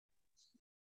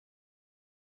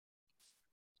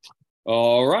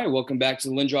All right, welcome back to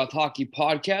the Lindroth Hockey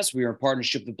Podcast. We are in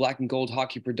partnership with Black and Gold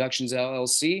Hockey Productions,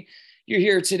 LLC. You're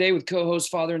here today with co-host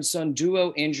father and son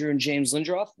duo, Andrew and James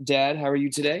Lindroth. Dad, how are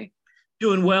you today?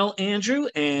 Doing well, Andrew,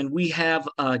 and we have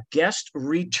a guest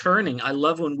returning. I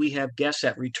love when we have guests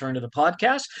that return to the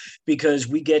podcast because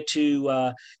we get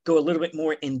to go a little bit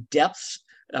more in depth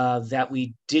that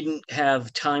we didn't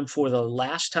have time for the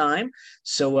last time.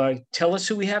 So tell us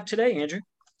who we have today, Andrew.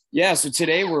 Yeah, so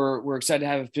today we're excited to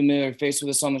have a familiar face with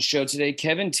us on the show today,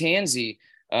 Kevin Tansey.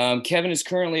 Kevin is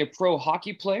currently a pro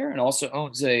hockey player and also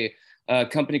owns a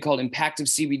company called Impactive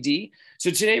CBD. So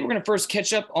today we're going to first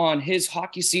catch up on his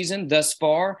hockey season thus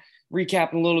far,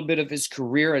 recap a little bit of his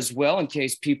career as well in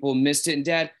case people missed it. And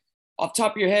Dad, off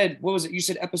top of your head, what was it? You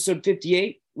said episode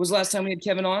 58 was the last time we had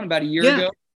Kevin on, about a year Yeah,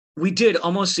 ago? we did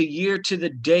almost a year to the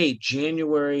day,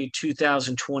 January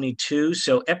 2022.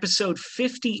 So episode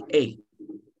 58.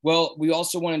 Well, we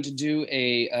also wanted to do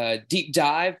a deep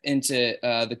dive into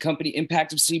the company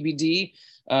Impact of CBD,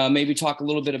 maybe talk a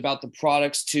little bit about the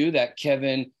products too that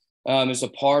Kevin is a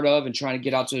part of and trying to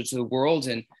get out to the world.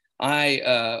 And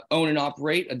I own and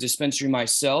operate a dispensary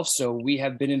myself, so we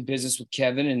have been in business with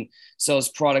Kevin and sell his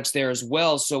products there as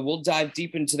well. So we'll dive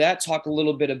deep into that, talk a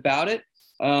little bit about it.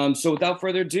 So without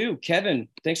further ado, Kevin,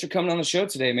 thanks for coming on the show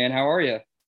today, man. How are you?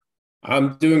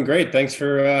 I'm doing great. Thanks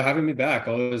for having me back.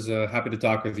 Always happy to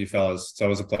talk with you fellas. It's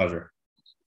always a pleasure.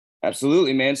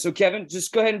 Absolutely, man. So, Kevin,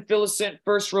 just go ahead and fill us in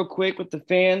first, real quick, with the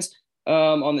fans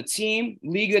on the team,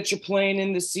 league that you're playing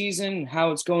in this season, how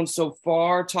it's going so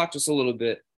far. Talk to us a little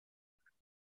bit.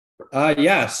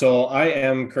 Yeah, so I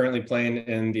am currently playing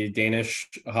in the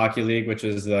Danish Hockey League, which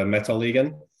is the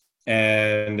Metaligaen,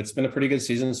 and it's been a pretty good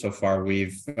season so far.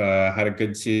 We've had a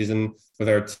good season with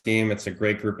our team. It's a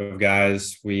great group of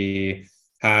guys. We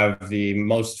have the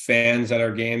most fans at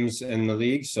our games in the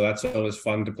league, so that's always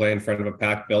fun to play in front of a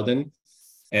packed building.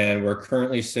 And we're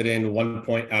currently sitting 1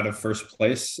 point out of first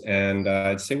place, and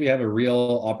I'd say we have a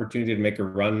real opportunity to make a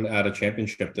run at a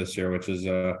championship this year, which is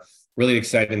a really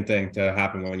exciting thing to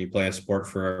happen when you play a sport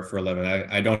for a living.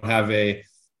 I don't have a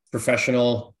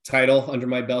professional title under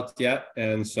my belt yet,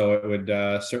 and so it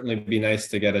would certainly be nice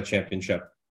to get a championship.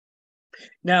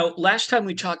 Now, last time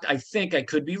we talked, I think I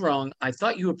could be wrong. I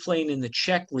thought you were playing in the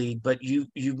Czech league, but you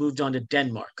moved on to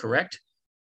Denmark, correct?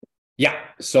 Yeah.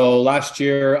 So last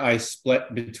year I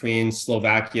split between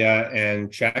Slovakia and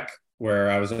Czech,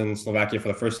 where I was in Slovakia for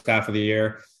the first half of the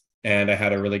year. And I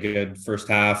had a really good first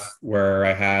half where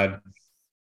I had,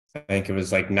 I think it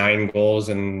was like 9 goals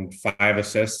and 5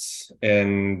 assists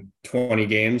in 20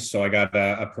 games. So I got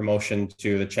a promotion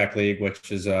to the Czech league,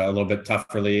 which is a little bit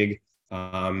tougher league.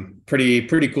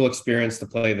 Pretty cool experience to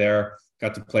play there.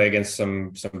 Got to play against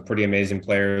some pretty amazing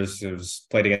players. It was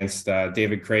played against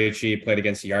David Krejci, played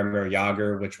against Jaromir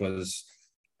Jagr, which was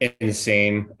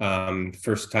insane.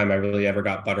 First time I really ever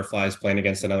got butterflies playing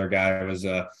against another guy. It was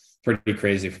pretty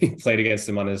crazy. We played against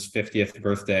him on his 50th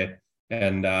birthday,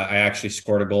 and I actually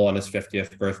scored a goal on his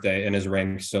 50th birthday in his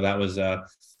rink. So that was a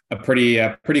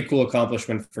pretty cool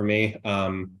accomplishment for me.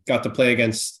 Got to play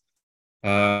against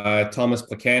Thomas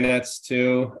Plakanets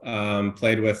too.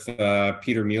 Played with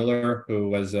Peter Mueller, who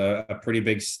was a pretty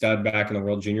big stud back in the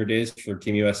World Junior days for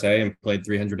Team USA and played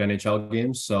 300 NHL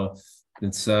games. So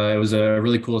it was a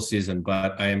really cool season.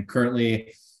 But I am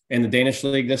currently in the Danish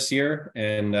league this year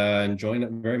and enjoying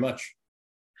it very much.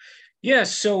 Yeah.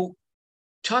 So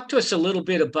talk to us a little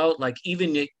bit about like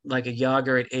even like a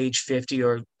Yager at age 50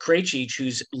 or Krejci,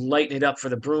 who's lighting it up for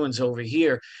the Bruins over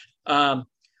here.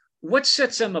 What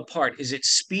sets them apart? Is it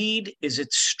speed? Is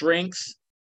it strength?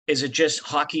 Is it just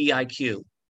hockey IQ?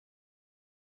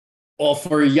 Well,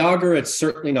 for Yager, it's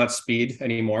certainly not speed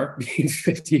anymore. Being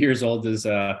 50 years old is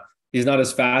he's not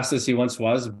as fast as he once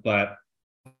was, but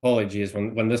holy geez,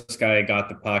 when this guy got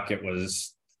the puck, it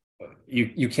was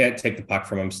you can't take the puck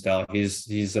from him still.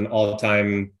 He's an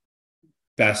all-time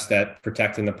best at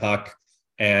protecting the puck.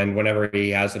 And whenever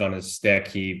he has it on his stick,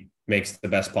 he makes the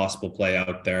best possible play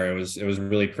out there. It was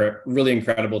really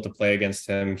incredible to play against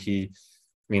him.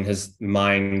 His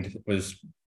mind was,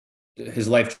 his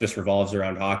life just revolves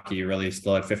around hockey. Really,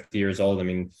 still at 50 years old. I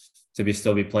mean,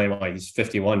 still be playing, well, he's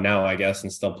 51 now, I guess,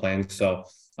 and still playing. So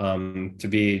to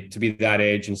be that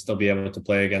age and still be able to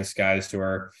play against guys who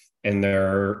are in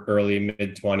their early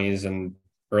mid 20s and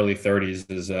early 30s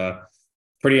is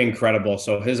pretty incredible.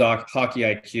 So his hockey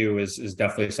IQ is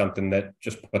definitely something that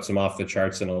just puts him off the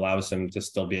charts and allows him to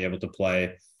still be able to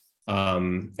play.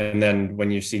 And then when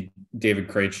you see David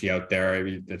Krejci out there, I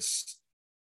mean, it's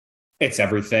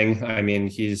everything. I mean,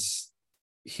 he's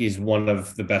one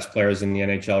of the best players in the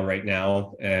NHL right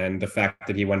now. And the fact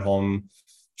that he went home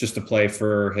just to play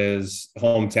for his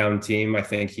hometown team. I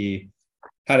think he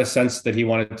had a sense that he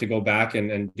wanted to go back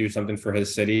and do something for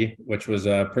his city, which was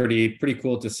pretty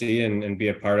cool to see and be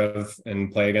a part of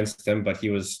and play against him. But he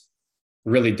was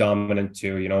really dominant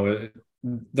too. You know,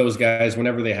 those guys,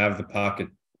 whenever they have the puck,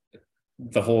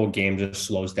 the whole game just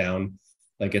slows down.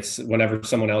 Like, it's whenever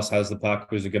someone else has the puck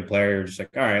who's a good player, you're just like,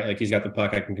 all right, like, he's got the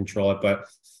puck, I can control it. But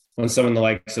when someone the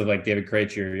likes of like David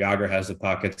Krejci or Yager has the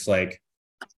puck, it's like,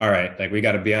 all right, like, we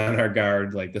got to be on our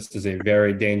guard. Like, this is a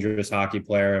very dangerous hockey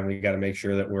player, and we got to make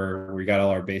sure that we got all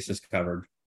our bases covered.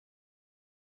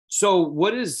 So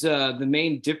what is the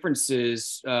main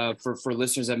differences for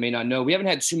listeners that may not know? We haven't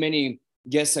had too many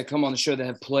guests that come on the show that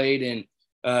have played in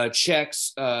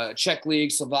Czech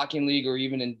league, Slovakian league, or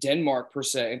even in Denmark per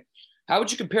se. How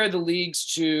would you compare the leagues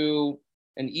to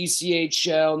an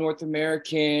ECHL, North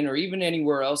American, or even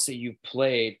anywhere else that you've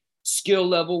played? Skill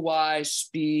level wise,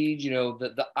 speed, you know,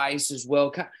 the ice as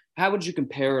well. How would you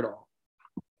compare it all?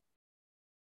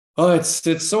 Oh,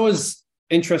 it's always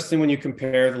interesting when you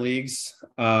compare the leagues.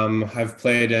 I've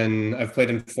played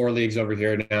in 4 leagues over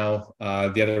here now.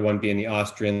 The other one being the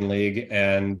Austrian league,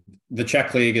 and the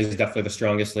Czech league is definitely the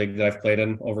strongest league that I've played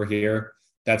in over here.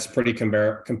 That's pretty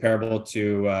comparable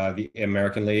to the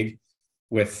American league,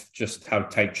 with just how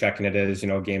tight checking it is. You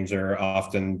know, games are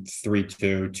often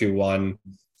 3-2, 2-1.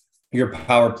 Your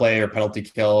power play or penalty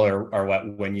kill are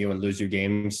what win you and lose your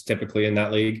games typically in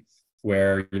that league,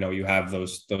 where, you know, you have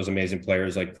those amazing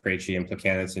players like Krejci and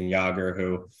Plekanec and Yager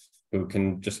who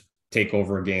can just take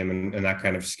over a game in that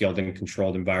kind of skilled and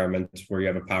controlled environment where you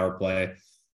have a power play.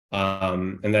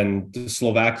 And then the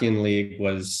Slovakian league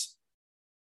was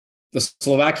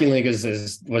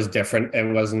different.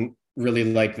 It wasn't really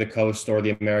like the coast or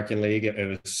the American league. It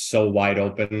was so wide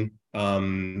open.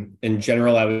 In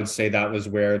general, I would say that was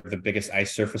where the biggest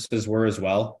ice surfaces were as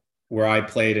well. Where I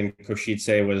played in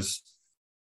Košice was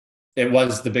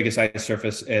the biggest ice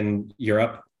surface in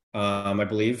Europe, I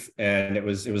believe. And it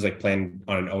was like playing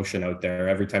on an ocean out there.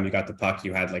 Every time you got the puck,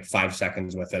 you had like 5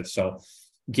 seconds with it. So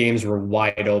games were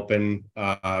wide open,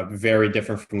 very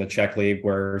different from the Czech league,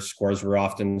 where scores were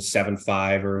often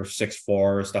 7-5 or 6-4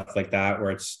 or stuff like that,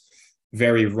 where it's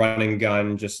very run and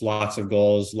gun, just lots of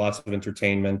goals, lots of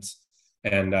entertainment,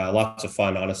 and lots of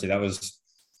fun. Honestly, that was,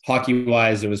 hockey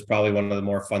wise, it was probably one of the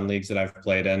more fun leagues that I've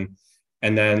played in.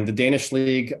 And then the Danish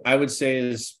league, I would say,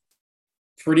 is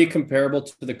pretty comparable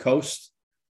to the coast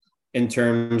in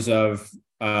terms of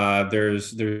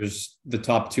there's the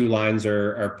top 2 lines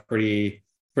are pretty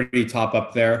top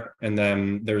up there, and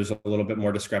then there's a little bit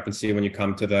more discrepancy when you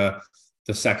come to the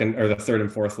second or the third and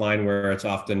fourth line, where it's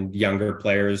often younger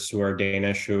players who are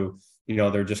Danish, who, you know,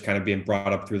 they're just kind of being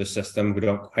brought up through the system, who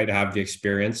don't quite have the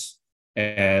experience.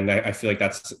 And I feel like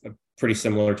that's pretty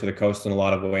similar to the coast in a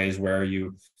lot of ways, where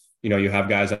you have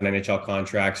guys on NHL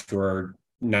contracts who are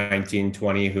 19,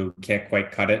 20 who can't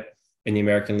quite cut it in the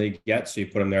American league yet. So you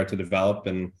put them there to develop.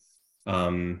 And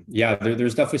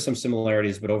there's definitely some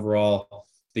similarities, but overall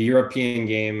the European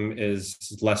game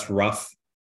is less rough.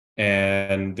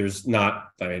 And there's not,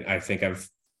 I mean, I think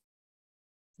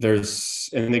there's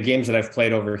in the games that I've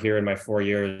played over here in my 4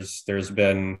 years, there's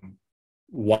been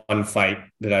one fight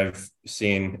that I've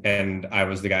seen, and I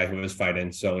was the guy who was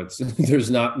fighting. So it's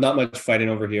there's not much fighting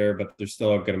over here, but there's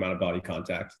still a good amount of body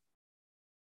contact.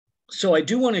 So I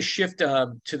do want to shift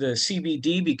to the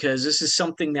CBD, because this is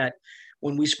something that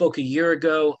when we spoke a year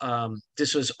ago,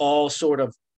 this was all sort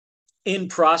of in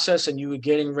process, and you were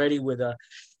getting ready with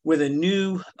a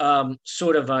new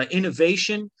sort of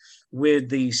innovation with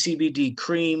the CBD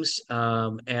creams,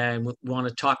 and we want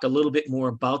to talk a little bit more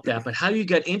about that. But how you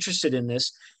got interested in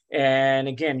this, and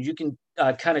again, you can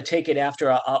kind of take it after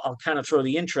I'll kind of throw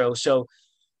the intro. So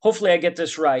hopefully I get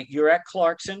this right. You're at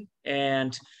Clarkson,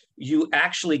 and you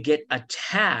actually get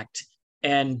attacked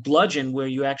and bludgeoned, where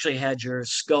you actually had your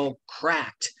skull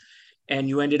cracked, and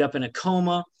you ended up in a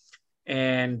coma.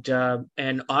 And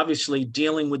obviously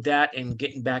dealing with that and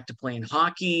getting back to playing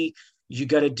hockey, you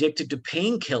got addicted to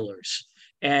painkillers,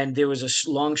 and there was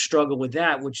a long struggle with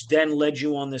that, which then led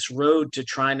you on this road to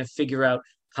trying to figure out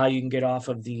how you can get off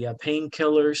of the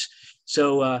painkillers.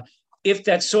 So if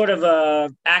that's sort of a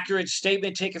accurate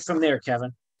statement, take it from there,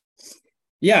 Kevin.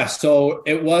 Yeah, so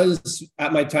it was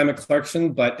at my time at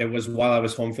Clarkson, but it was while I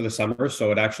was home for the summer.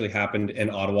 So it actually happened in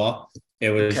Ottawa. It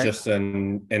was just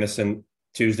an innocent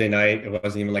Tuesday night. It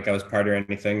wasn't even like I was partying or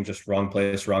anything, just wrong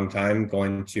place, wrong time,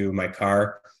 going to my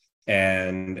car.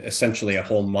 And essentially a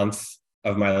whole month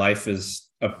of my life is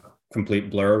a complete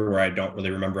blur, where I don't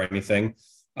really remember anything.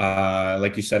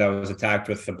 Like you said, I was attacked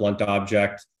with a blunt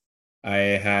object. I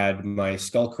had my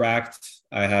skull cracked.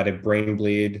 I had a brain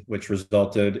bleed, which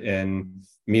resulted in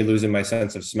me losing my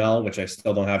sense of smell, which I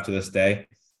still don't have to this day.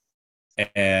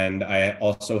 And I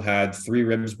also had 3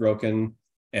 ribs broken,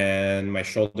 and my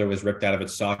shoulder was ripped out of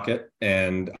its socket,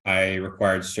 and I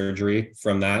required surgery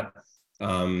from that.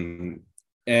 And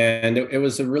it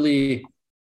was a really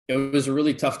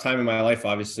tough time in my life,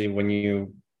 obviously, when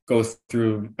you go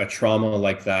through a trauma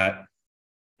like that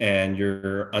and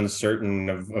you're uncertain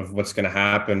of what's going to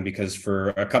happen, because for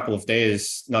a couple of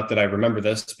days, not that I remember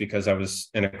this because I was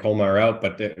in a coma or out,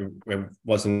 but it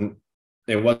wasn't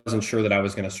sure that I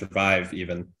was going to survive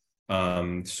even.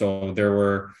 So there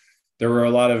were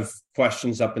a lot of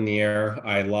questions up in the air.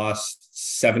 I lost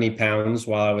 70 pounds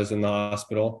while I was in the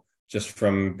hospital just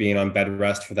from being on bed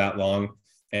rest for that long.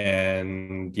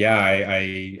 And yeah,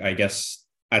 I guess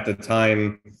at the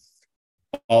time,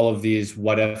 all of these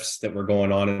what ifs that were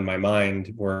going on in my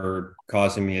mind were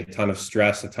causing me a ton of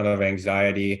stress, a ton of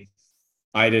anxiety.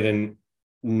 I didn't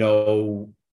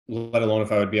know, let alone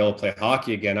if I would be able to play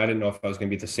hockey again. I didn't know if I was going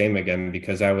to be the same again,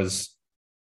 because I was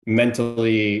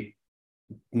mentally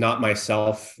not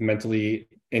myself, mentally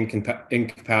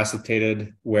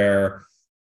incapacitated, where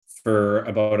for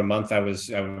about a month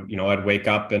I'd wake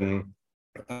up and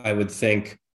I would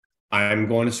think, I'm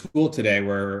going to school today,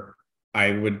 where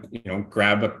I would,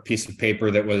 grab a piece of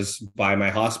paper that was by my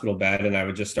hospital bed, and I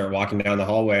would just start walking down the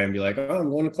hallway and be like, oh, I'm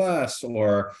going to class.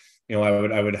 Or,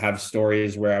 I would have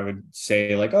stories where I would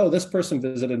say like, oh, this person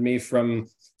visited me from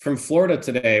Florida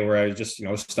today, where I just,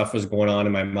 stuff was going on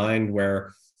in my mind,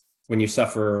 where when you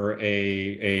suffer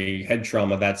a head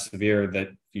trauma that severe, that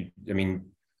you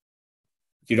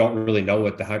don't really know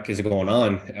what the heck is going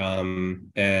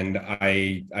on. And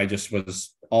I just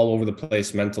was all over the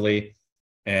place mentally.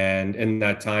 And in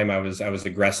that time, I was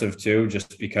aggressive too,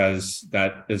 just because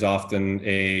that is often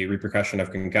a repercussion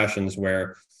of concussions,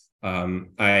 where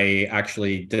I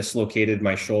actually dislocated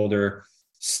my shoulder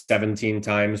 17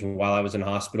 times while I was in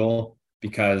hospital,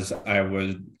 because I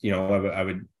would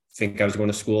think I was going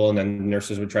to school, and then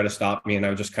nurses would try to stop me, and I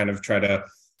would just kind of try to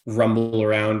rumble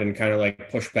around and kind of like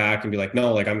push back and be like,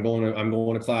 no, like I'm going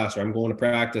to class, or I'm going to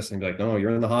practice, and be like, no,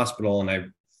 you're in the hospital. And I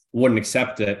wouldn't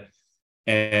accept it.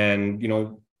 And,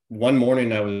 one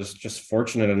morning I was just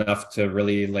fortunate enough to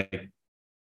really like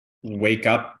wake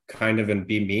up kind of and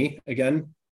be me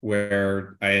again,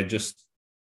 where I had just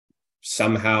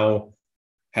somehow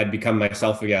had become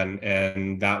myself again.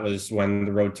 And that was when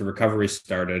the road to recovery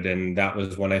started. And that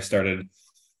was when I started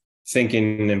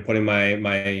thinking and putting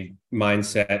my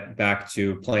mindset back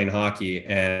to playing hockey.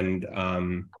 And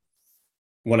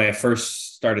when I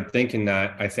first started thinking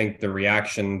that, I think the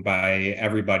reaction by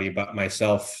everybody but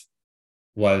myself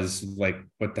was like,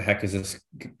 what the heck is this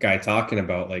guy talking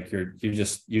about? Like, you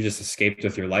just escaped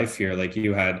with your life here. Like,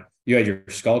 you had your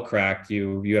skull cracked,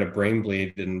 you had a brain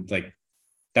bleed, and like,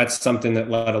 that's something that,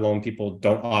 let alone, people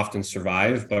don't often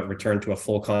survive, but return to a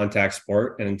full contact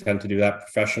sport and intend to do that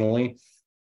professionally.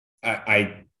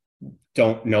 I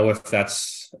don't know if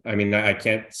that's, I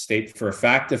can't state for a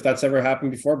fact if that's ever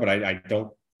happened before, but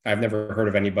I've never heard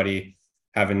of anybody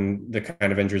having the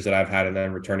kind of injuries that I've had and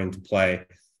then returning to play.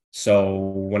 So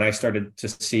when I started to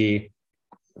see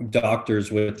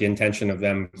doctors with the intention of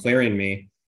them clearing me,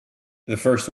 the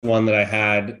first one that I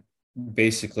had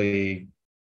basically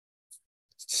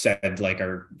said, like,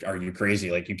 are you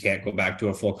crazy? Like, you can't go back to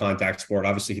a full contact sport.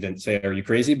 Obviously he didn't say, are you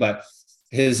crazy? But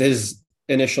his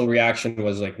initial reaction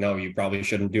was like, no, you probably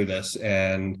shouldn't do this.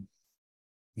 And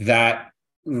that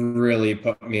really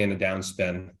put me in a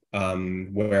downspin,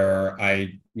 where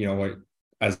I,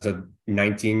 as a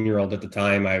 19-year-old at the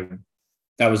time,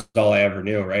 that was all I ever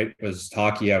knew, right? It was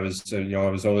hockey. I was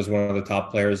always one of the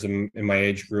top players in my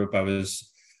age group. I was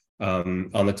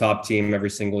on the top team every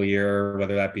single year,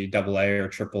 whether that be AA or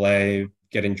AAA,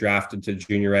 getting drafted to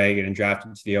junior A, getting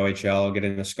drafted to the OHL,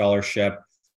 getting a scholarship.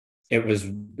 It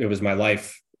was my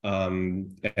life,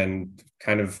 and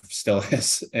kind of still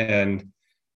is. And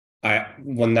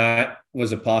when that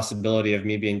was a possibility of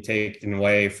me being taken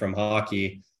away from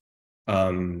hockey,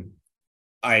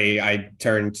 I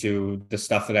turned to the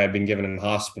stuff that I'd been given in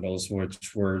hospitals,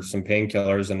 which were some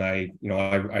painkillers. And I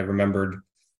remembered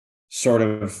sort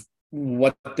of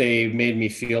what they made me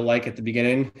feel like at the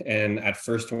beginning. And at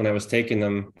first, when I was taking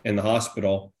them in the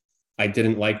hospital, I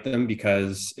didn't like them,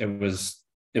 because it was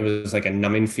like a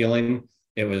numbing feeling.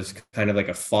 It was kind of like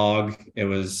a fog. It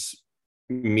was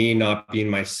me not being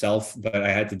myself, but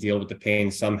I had to deal with the pain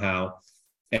somehow.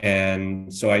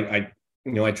 And so I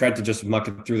tried to just muck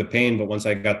it through the pain. But once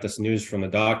I got this news from the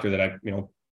doctor that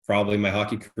probably my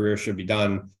hockey career should be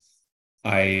done,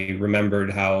 I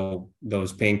remembered how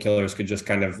those painkillers could just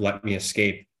kind of let me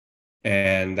escape.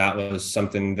 And that was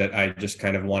something that I just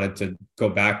kind of wanted to go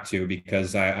back to,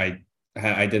 because I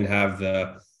didn't have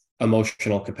the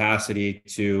emotional capacity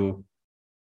to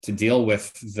deal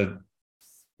with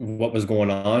what was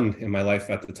going on in my life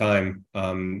at the time.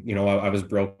 I was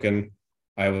broken.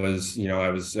 I was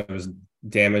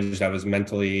damaged. I was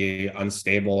mentally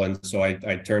unstable. And so I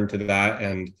turned to that.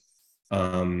 And,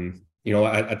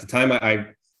 at the time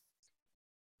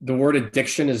the word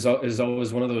addiction is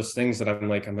always one of those things that I'm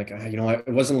like, it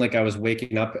wasn't like I was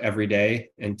waking up every day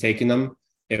and taking them.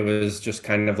 It was just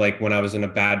kind of like when I was in a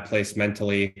bad place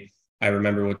mentally, I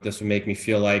remember what this would make me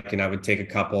feel like, and I would take a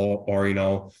couple, or,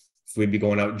 if we'd be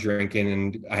going out drinking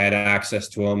and I had access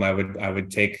to them, I would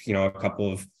take, a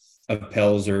couple of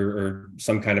pills or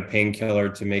some kind of painkiller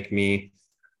to make me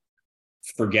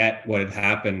forget what had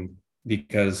happened,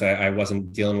 because I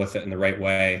wasn't dealing with it in the right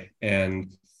way.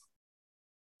 And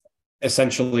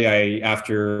essentially,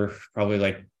 after probably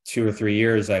like 2 or 3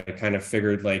 years, I kind of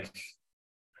figured like,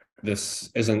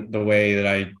 this isn't the way that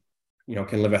I,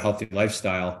 can live a healthy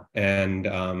lifestyle. And,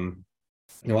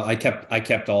 I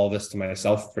kept all this to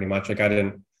myself pretty much. Like I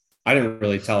didn't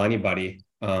really tell anybody,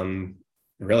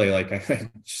 really. Like I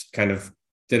just kind of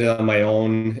did it on my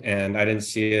own, and I didn't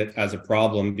see it as a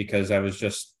problem, because I was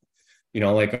just,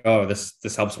 like, oh,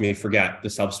 this helps me forget.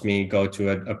 This helps me go to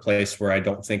a place where I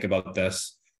don't think about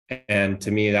this. And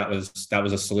to me, that was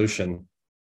a solution.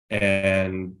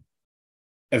 And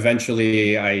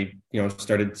eventually I,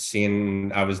 started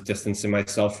seeing I was distancing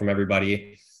myself from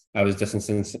everybody. I was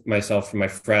distancing myself from my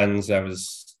friends. I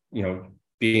was,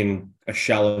 being a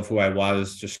shell of who I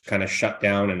was, just kind of shut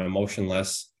down and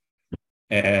emotionless.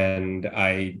 And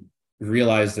I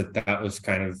realized that was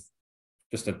kind of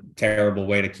just a terrible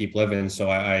way to keep living. So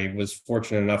I was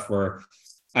fortunate enough where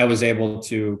I was able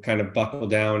to kind of buckle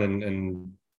down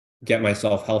and get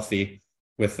myself healthy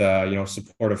with,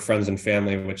 supportive friends and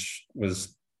family, which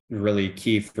was really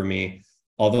key for me.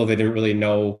 Although they didn't really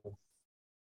know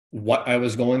what I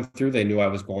was going through, they knew I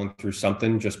was going through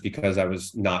something, just because I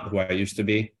was not who I used to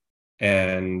be.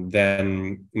 And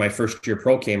then my first year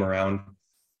pro came around,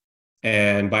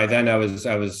 and by then I was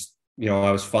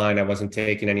fine. I wasn't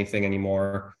taking anything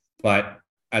anymore. But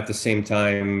at the same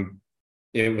time,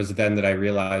 it was then that I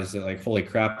realized that, like, holy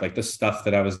crap, like this stuff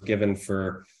that I was given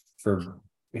for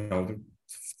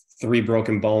 3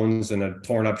 broken bones and a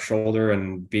torn up shoulder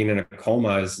and being in a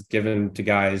coma is given to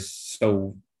guys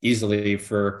so easily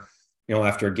for,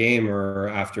 after a game or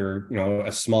after,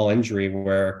 a small injury,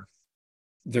 where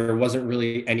there wasn't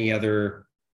really any other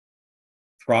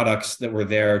products that were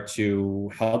there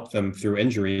to help them through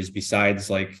injuries besides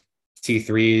like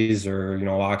T3s or,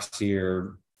 Oxy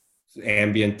or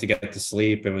Ambient to get to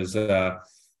sleep. It was, there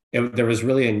was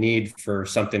really a need for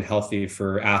something healthy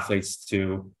for athletes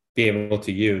to be able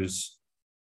to use.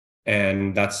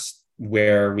 And that's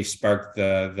where we sparked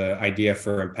the idea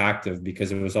for Impactive,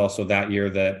 because it was also that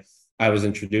year that I was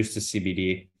introduced to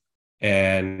CBD,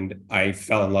 and I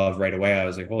fell in love right away. I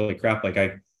was like, holy crap, like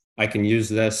I can use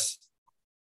this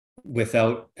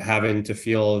without having to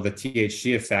feel the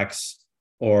THC effects,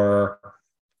 or,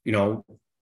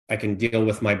 I can deal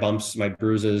with my bumps, my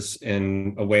bruises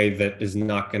in a way that is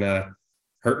not going to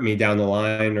hurt me down the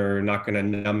line, or not going to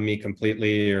numb me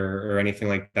completely, or anything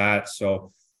like that.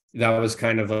 So that was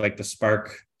kind of like the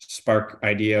spark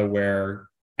idea, where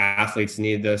athletes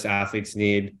need this. Athletes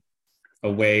need a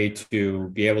way to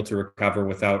be able to recover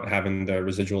without having the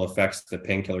residual effects that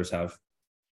painkillers have.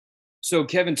 So,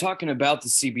 Kevin, talking about the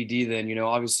CBD, then,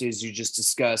 obviously, as you just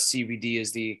discussed, CBD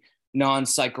is the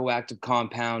non-psychoactive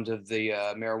compound of the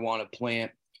marijuana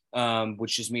plant,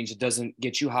 which just means it doesn't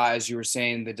get you high, as you were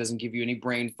saying, that doesn't give you any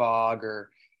brain fog or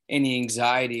any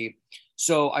anxiety.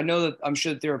 So I'm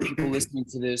sure that there are people listening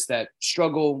to this that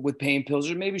struggle with pain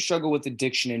pills, or maybe struggle with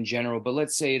addiction in general. But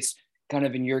let's say it's kind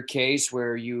of in your case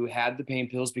where you had the pain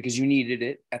pills because you needed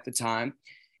it at the time.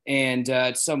 And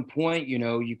at some point,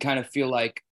 you kind of feel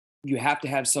like you have to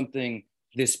have something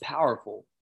this powerful,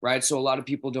 right? So a lot of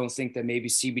people don't think that maybe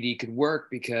CBD could work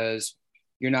because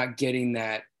you're not getting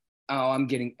that, oh, I'm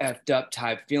getting effed up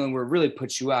type feeling, where it really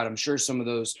puts you out. I'm sure some of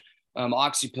those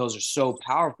oxy pills are so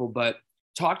powerful, but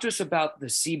talk to us about the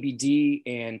CBD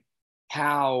and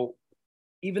how,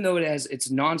 even though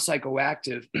it's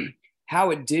non-psychoactive,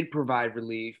 how it did provide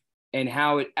relief, and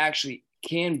how it actually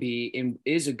can be and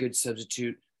is a good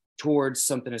substitute towards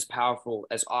something as powerful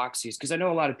as oxys. Because I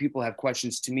know a lot of people have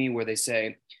questions to me where they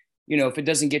say, if it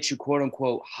doesn't get you quote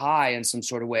unquote high in some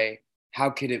sort of way, how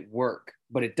could it work?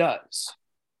 But it does.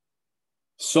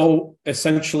 So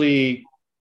essentially,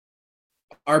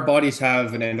 our bodies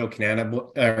have an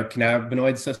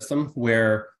endocannabinoid system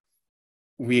where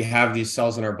we have these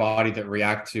cells in our body that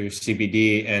react to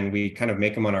CBD, and we kind of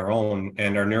make them on our own,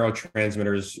 and our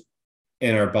neurotransmitters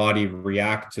in our body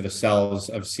react to the cells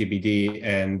of CBD,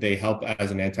 and they help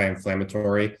as an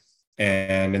anti-inflammatory.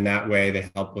 And in that way, they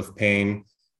help with pain.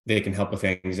 They can help with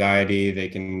anxiety. They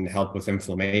can help with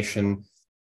inflammation.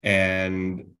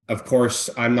 And of course,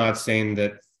 I'm not saying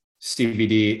that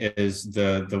CBD is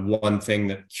the one thing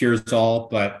that cures all,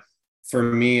 but for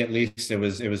me, at least, it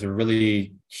was a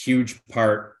really huge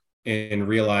part in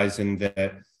realizing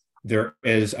that there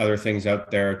is other things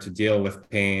out there to deal with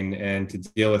pain and to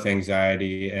deal with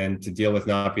anxiety and to deal with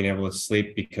not being able to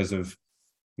sleep because of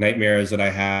nightmares that I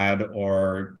had,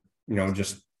 or,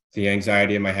 just the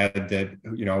anxiety in my head that,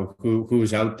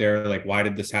 who's out there? Like, why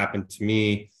did this happen to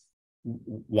me?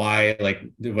 Why, like,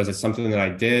 was it something that I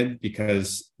did?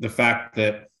 Because the fact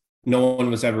that no one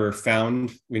was ever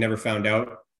found, we never found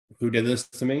out who did this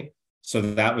to me. So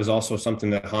that was also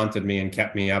something that haunted me and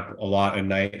kept me up a lot at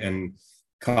night and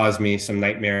caused me some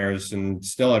nightmares. And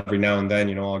still every now and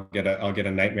then, I'll get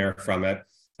a nightmare from it.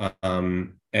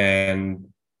 And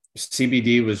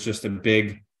CBD was just a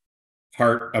big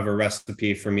part of a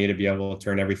recipe for me to be able to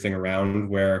turn everything around,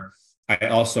 where I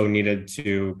also needed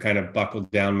to kind of buckle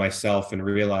down myself and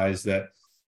realize that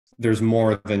there's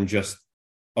more than just,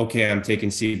 okay, I'm taking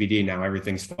CBD now,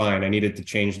 everything's fine. I needed to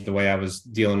change the way I was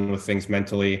dealing with things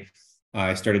mentally.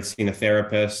 I started seeing a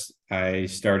therapist. I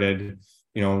started,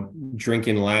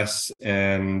 drinking less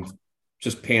and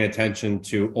just paying attention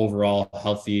to overall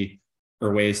healthy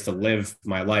or ways to live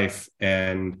my life.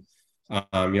 And,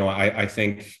 I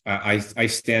think I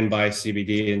stand by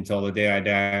CBD until the day I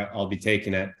die. I'll be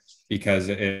taking it because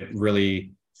it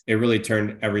really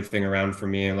turned everything around for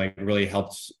me, and like really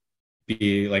helped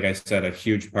be, like I said, a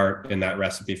huge part in that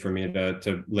recipe for me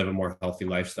to live a more healthy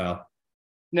lifestyle.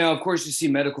 Now, of course, you see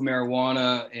medical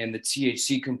marijuana and the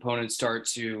THC components start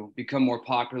to become more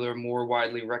popular, more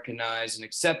widely recognized and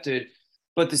accepted.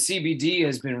 But the CBD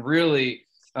has been really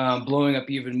blowing up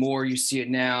even more. You see it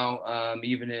now,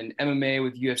 even in MMA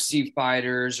with UFC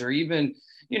fighters, or even,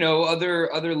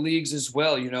 other leagues as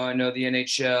well. I know the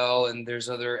NHL, and there's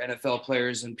other NFL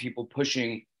players and people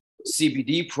pushing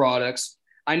CBD products.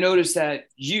 I noticed that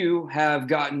you have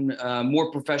gotten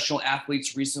more professional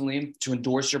athletes recently to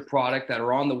endorse your product that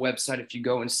are on the website if you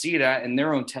go and see that, and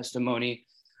their own testimony,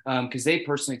 because they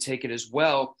personally take it as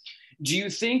well. Do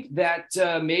you think that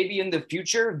maybe in the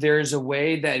future there's a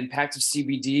way that Impact of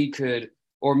CBD could,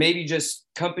 or maybe just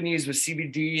companies with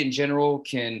CBD in general,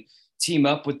 can team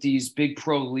up with these big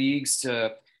pro leagues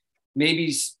to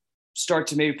maybe start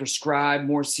to maybe prescribe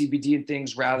more CBD and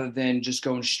things rather than just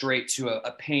going straight to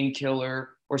a painkiller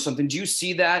or something? Do you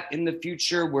see that in the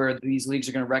future where these leagues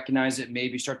are going to recognize it,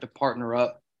 maybe start to partner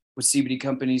up with CBD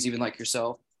companies, even like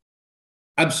yourself?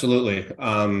 Absolutely.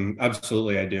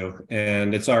 Absolutely, I do.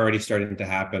 And it's already starting to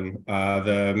happen.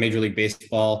 The Major League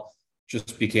Baseball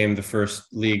just became the first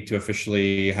league to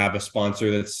officially have a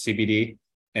sponsor that's CBD.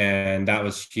 And that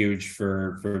was huge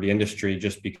for the industry,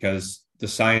 just because the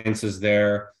science is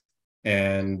there.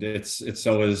 And it's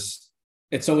always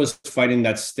fighting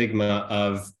that stigma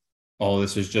of, oh,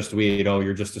 this is just weed, oh,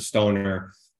 you're just a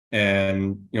stoner.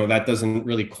 And, that doesn't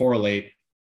really correlate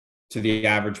to the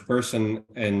average person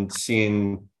and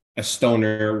seeing a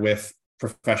stoner with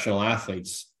professional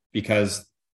athletes, because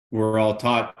we're all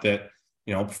taught that,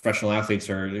 professional athletes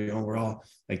are, we're all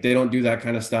like, they don't do that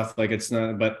kind of stuff. Like, it's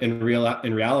not, but in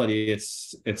reality,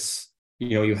 it's,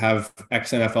 you have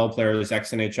ex NFL players,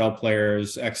 ex NHL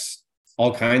players,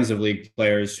 all kinds of league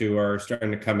players who are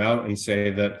starting to come out and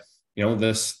say that,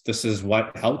 this is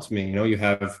what helped me. You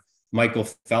have Michael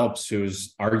Phelps,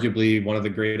 who's arguably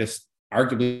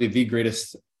the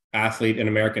greatest athlete in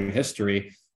American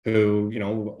history, who,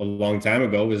 a long time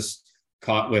ago was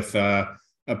caught with a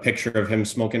picture of him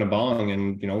smoking a bong.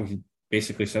 And, he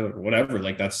basically said, whatever,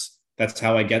 like, that's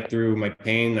how I get through my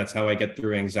pain. That's how I get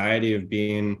through anxiety of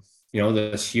being,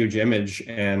 this huge image.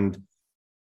 And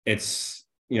it's,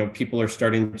 people are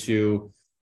starting to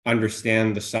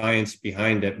understand the science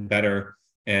behind it better,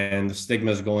 and the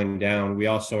stigma is going down. We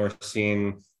also are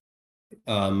seeing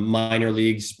minor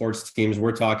league sports teams.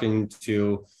 We're talking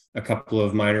to a couple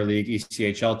of minor league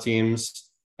ECHL teams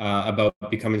about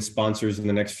becoming sponsors in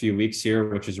the next few weeks here,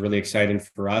 which is really exciting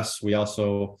for us. We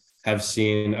also have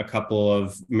seen a couple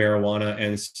of marijuana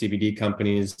and CBD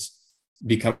companies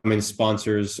becoming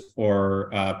sponsors or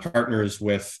partners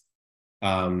with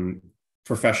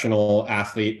professional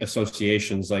athlete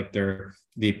associations, like the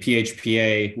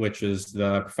PHPA, which is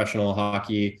the professional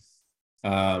hockey,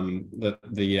 what's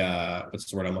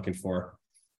the word I'm looking for?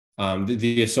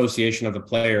 the association of the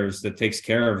players that takes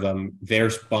care of them, they're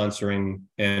sponsoring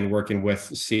and working with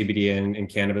CBD and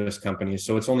cannabis companies.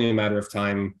 So it's only a matter of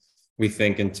time, we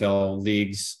think, until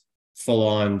leagues full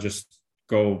on just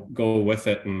go with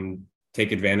it and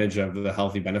take advantage of the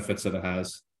healthy benefits that it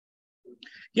has.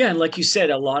 Yeah, and like you said,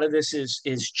 a lot of this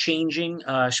is changing.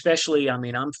 Especially, I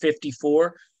mean, I'm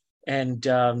 54 and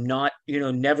not,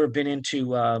 never been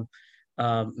into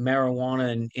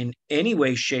marijuana in any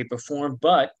way, shape, or form.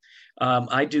 But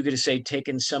I do get to say,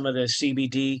 taking some of the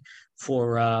CBD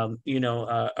for a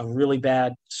really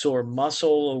bad sore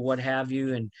muscle or what have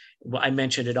you, and I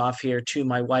mentioned it off here too.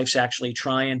 My wife's actually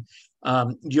trying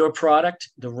your product,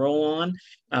 the roll-on,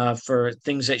 for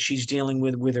things that she's dealing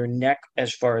with her neck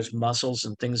as far as muscles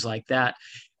and things like that,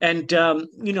 and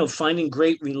finding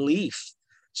great relief.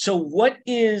 So, what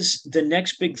is the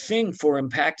next big thing for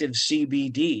Impactive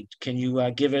CBD? Can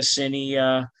you give us any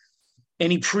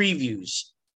previews?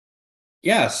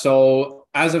 Yeah. So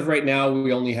as of right now,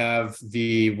 we only have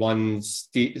the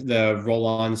the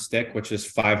roll-on stick, which is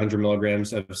 500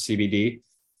 milligrams of CBD.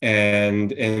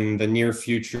 And in the near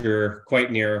future,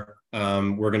 quite near,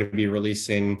 we're going to be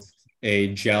releasing a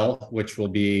gel, which will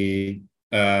be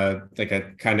like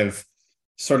a kind of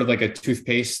sort of like a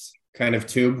toothpaste kind of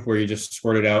tube where you just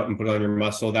squirt it out and put it on your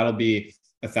muscle. That'll be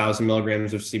 1,000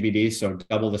 milligrams of CBD, so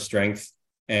double the strength.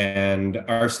 And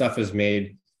our stuff is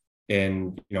made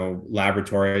in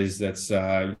laboratories that's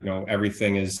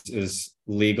everything is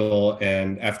legal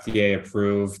and FDA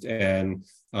approved and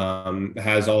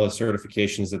has all the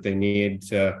certifications that they need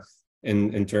to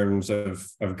in terms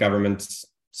of government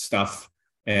stuff.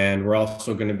 And we're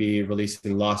also going to be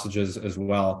releasing lozenges as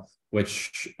well,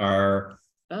 which are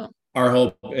our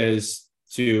hope is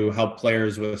to help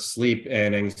players with sleep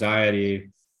and anxiety,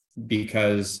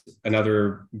 because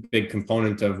another big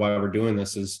component of why we're doing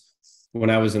this is when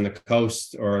I was in the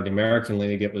Coast or the American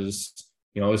League, it was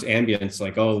ambience,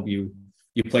 like, oh, you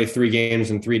play 3 games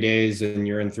in 3 days and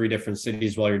you're in 3 different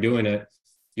cities while you're doing it.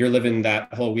 You're living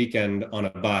that whole weekend on a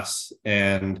bus.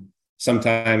 And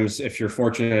sometimes if you're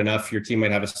fortunate enough, your team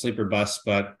might have a sleeper bus,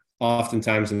 but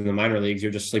oftentimes in the minor leagues,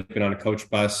 you're just sleeping on a coach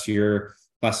bus. You're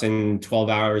busing 12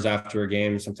 hours after a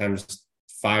game, sometimes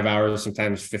 5 hours,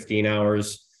 sometimes 15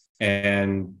 hours.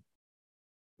 And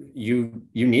you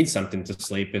need something to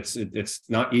sleep. It's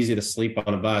not easy to sleep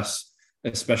on a bus,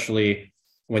 especially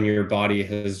when your body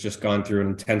has just gone through an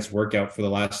intense workout for the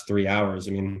last 3 hours.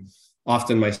 I mean,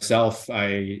 often myself,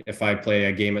 if I play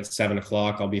a game at 7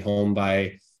 o'clock, I'll be home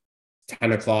by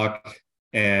 10 o'clock,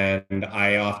 and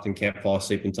I often can't fall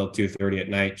asleep until 2:30 at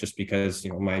night, just because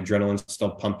my adrenaline's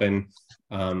still pumping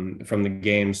from the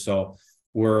game. So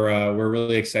we're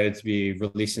really excited to be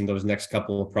releasing those next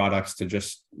couple of products to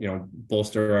just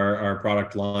bolster our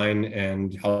product line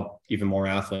and help even more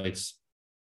athletes.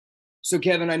 So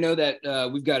Kevin, I know that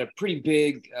we've got a pretty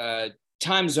big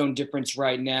time zone difference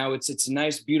right now. It's a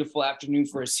nice, beautiful afternoon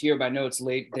for us here, but I know it's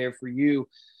late there for you.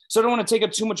 So I don't want to take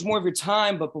up too much more of your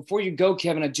time. But before you go,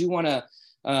 Kevin, I do want to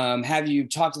have you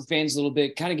talk to the fans a little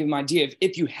bit, kind of give them an idea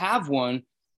if you have one.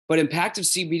 But Impactive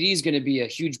CBD is going to be a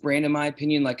huge brand, in my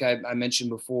opinion. Like I mentioned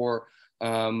before,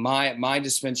 my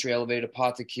dispensary, Elevated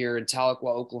Apothec here in Tahlequah,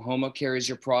 Oklahoma, carries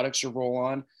your products, your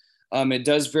roll-on. It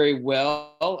does very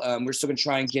well. We're still going to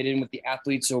try and get in with the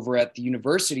athletes over at the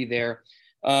university there.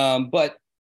 But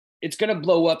it's going to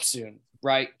blow up soon,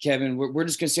 right, Kevin? We're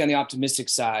just going to stay on the optimistic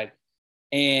side.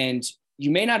 And you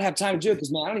may not have time to do it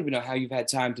because, man, I don't even know how you've had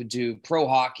time to do pro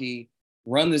hockey,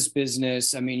 run this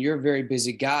business. I mean, you're a very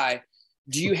busy guy.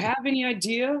 Do you have any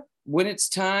idea when it's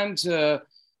time to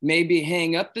maybe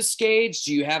hang up the skates?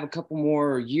 Do you have a couple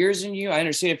more years in you? I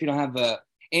understand if you don't have an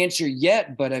answer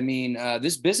yet, but I mean,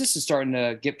 this business is starting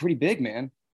to get pretty big,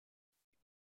 man.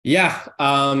 Yeah,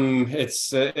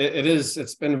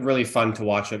 it's been really fun to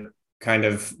watch it kind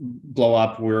of blow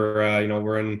up.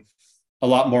 We're in a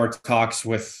lot more talks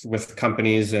with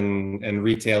companies and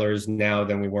retailers now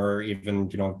than we were even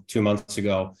 2 months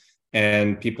ago.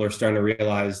 And people are starting to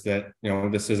realize that,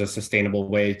 this is a sustainable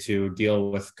way to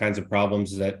deal with kinds of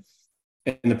problems that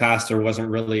in the past there wasn't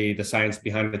really the science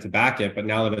behind it to back it. But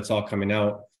now that it's all coming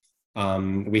out,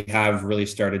 we have really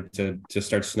started to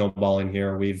start snowballing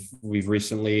here. We've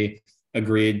recently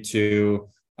agreed to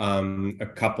a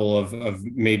couple of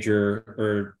major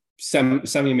or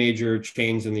semi-major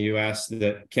chains in the US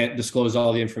that can't disclose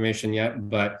all the information yet,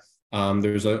 but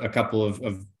there's a couple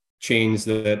of chains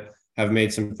that have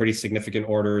made some pretty significant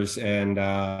orders. And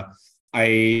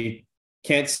I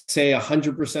can't say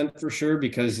 100% for sure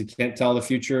because you can't tell the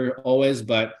future always,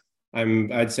 but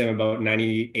I'd say I'm about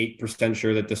 98%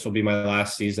 sure that this will be my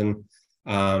last season.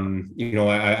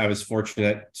 I was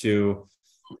fortunate to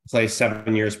play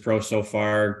 7 years pro so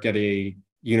far, get a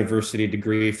university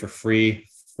degree for free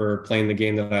for playing the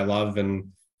game that I love.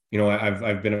 And,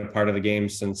 I've been a part of the game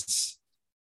since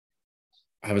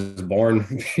I was born,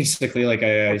 basically. Like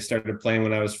I started playing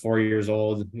when I was 4 years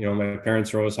old. My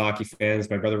parents were always hockey fans.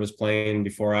 My brother was playing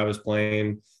before I was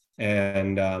playing.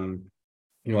 And,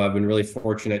 I've been really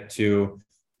fortunate to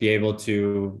be able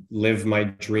to live my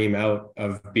dream out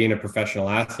of being a professional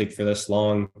athlete for this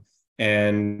long.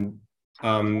 And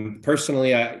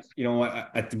personally, at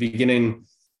the beginning,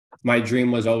 my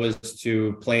dream was always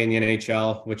to play in the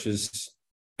NHL, which is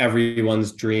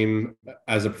everyone's dream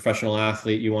as a professional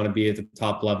athlete. You want to be at the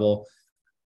top level.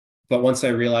 But once I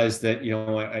realized that,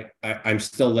 I'm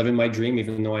still living my dream,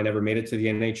 even though I never made it to the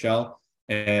NHL,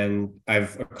 and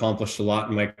I've accomplished a lot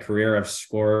in my career. I've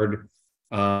scored,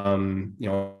 I've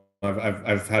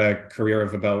had a career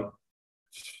of about,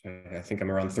 I think I'm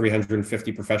around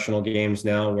 350 professional games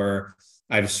now, where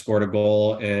I've scored a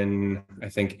goal in, I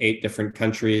think, 8 different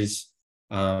countries.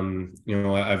 I've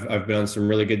been on some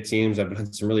really good teams. I've been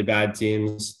on some really bad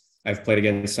teams. I've played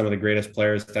against some of the greatest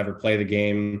players to ever play the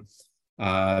game.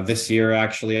 This year, I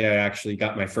actually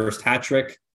got my first hat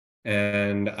trick,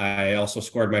 and I also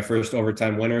scored my first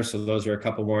overtime winner. So those are a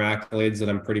couple more accolades that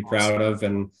I'm pretty proud of.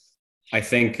 And I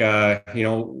think,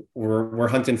 we're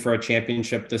hunting for a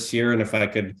championship this year. And if I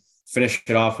could finish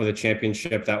it off with a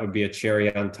championship, that would be a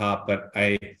cherry on top. But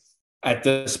at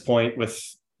this point, with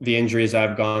the injuries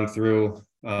I've gone through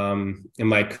in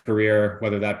my career,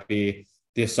 whether that be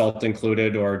the assault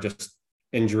included or just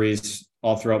injuries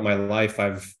all throughout my life,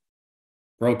 I've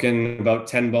broken about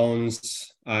 10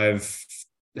 bones. I've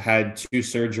had 2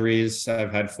 surgeries.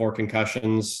 I've had 4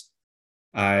 concussions.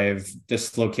 I've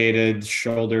dislocated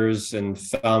shoulders and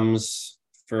thumbs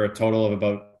for a total of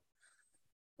about,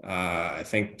 I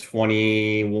think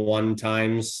 21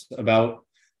 times about.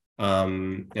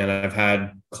 And I've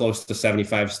had close to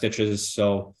 75 stitches.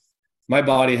 So my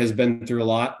body has been through a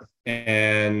lot.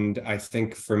 And I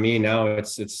think for me now,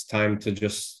 it's time to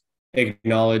just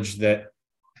acknowledge that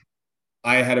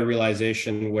I had a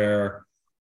realization where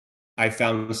I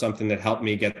found something that helped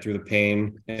me get through the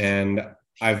pain. And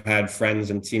I've had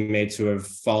friends and teammates who have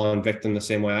fallen victim the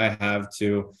same way I have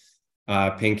to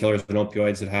painkillers and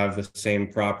opioids that have the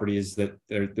same properties, that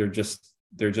they're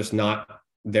just not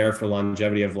there for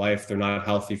longevity of life. They're not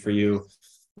healthy for you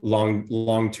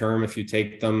long term if you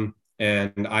take them.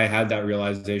 And I had that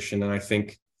realization. And I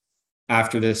think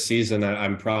after this season,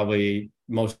 I'm probably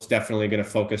most definitely going to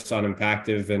focus on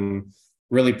Impactive and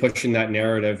really pushing that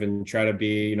narrative and try to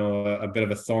be, a bit of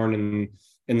a thorn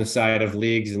in the side of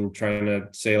leagues, and trying to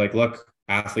say, like, look,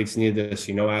 athletes need this,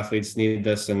 athletes need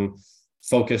this, and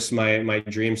focus my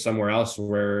dream somewhere else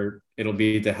where it'll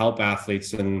be to help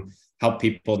athletes and help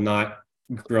people not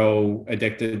grow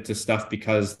addicted to stuff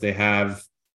because they have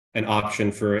an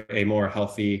option for a more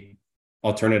healthy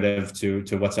alternative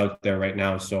to what's out there right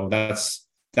now. So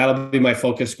that'll be my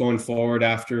focus going forward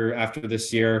after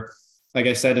this year. Like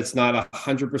I said, it's not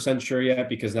 100% sure yet,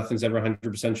 because nothing's ever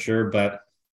 100% sure, but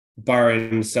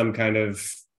barring some kind of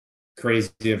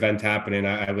crazy event happening,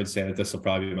 I would say that this will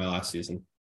probably be my last season.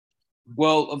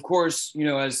 Well, of course,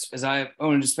 as I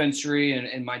own a dispensary,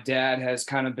 and my dad has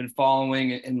kind of been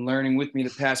following and learning with me the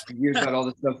past few years about all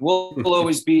this stuff, we'll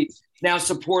always be now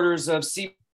supporters of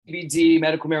CBD,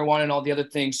 medical marijuana, and all the other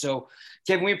things. So,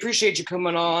 Kevin, we appreciate you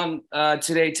coming on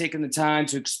today, taking the time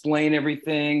to explain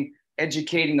everything,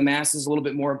 educating the masses a little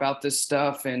bit more about this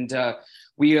stuff. And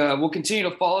we will continue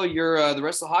to follow your the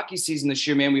rest of the hockey season this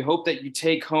year, man. We hope that you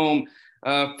take home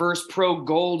first pro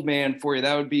gold, man, for you.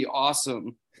 That would be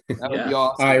awesome. That would be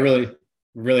awesome. I really,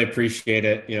 really appreciate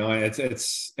it.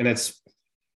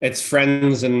 It's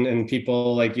friends and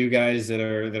people like you guys that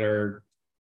are,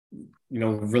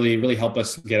 really, really help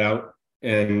us get out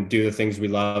and do the things we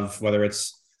love, whether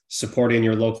it's supporting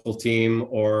your local team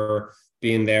or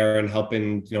being there and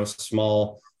helping,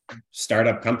 small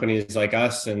startup companies like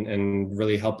us, and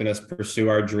really helping us pursue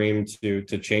our dream to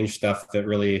change stuff that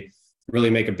really, really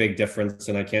make a big difference.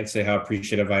 And I can't say how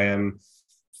appreciative I am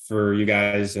for you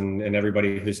guys and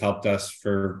everybody who's helped us,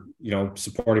 for,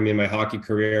 supporting me in my hockey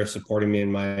career, supporting me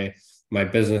in my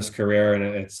business career. And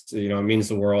it's, it means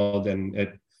the world. And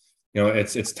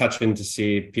it's touching to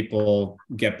see people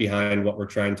get behind what we're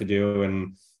trying to do.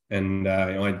 And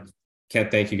I can't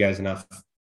thank you guys enough.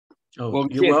 Oh, well,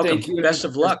 you're welcome. Thank you. Best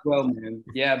of luck. Well, man.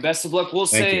 Yeah, best of luck. We'll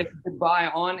say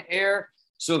goodbye on air.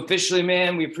 So officially,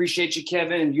 man, we appreciate you,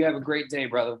 Kevin. You have a great day,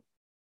 brother.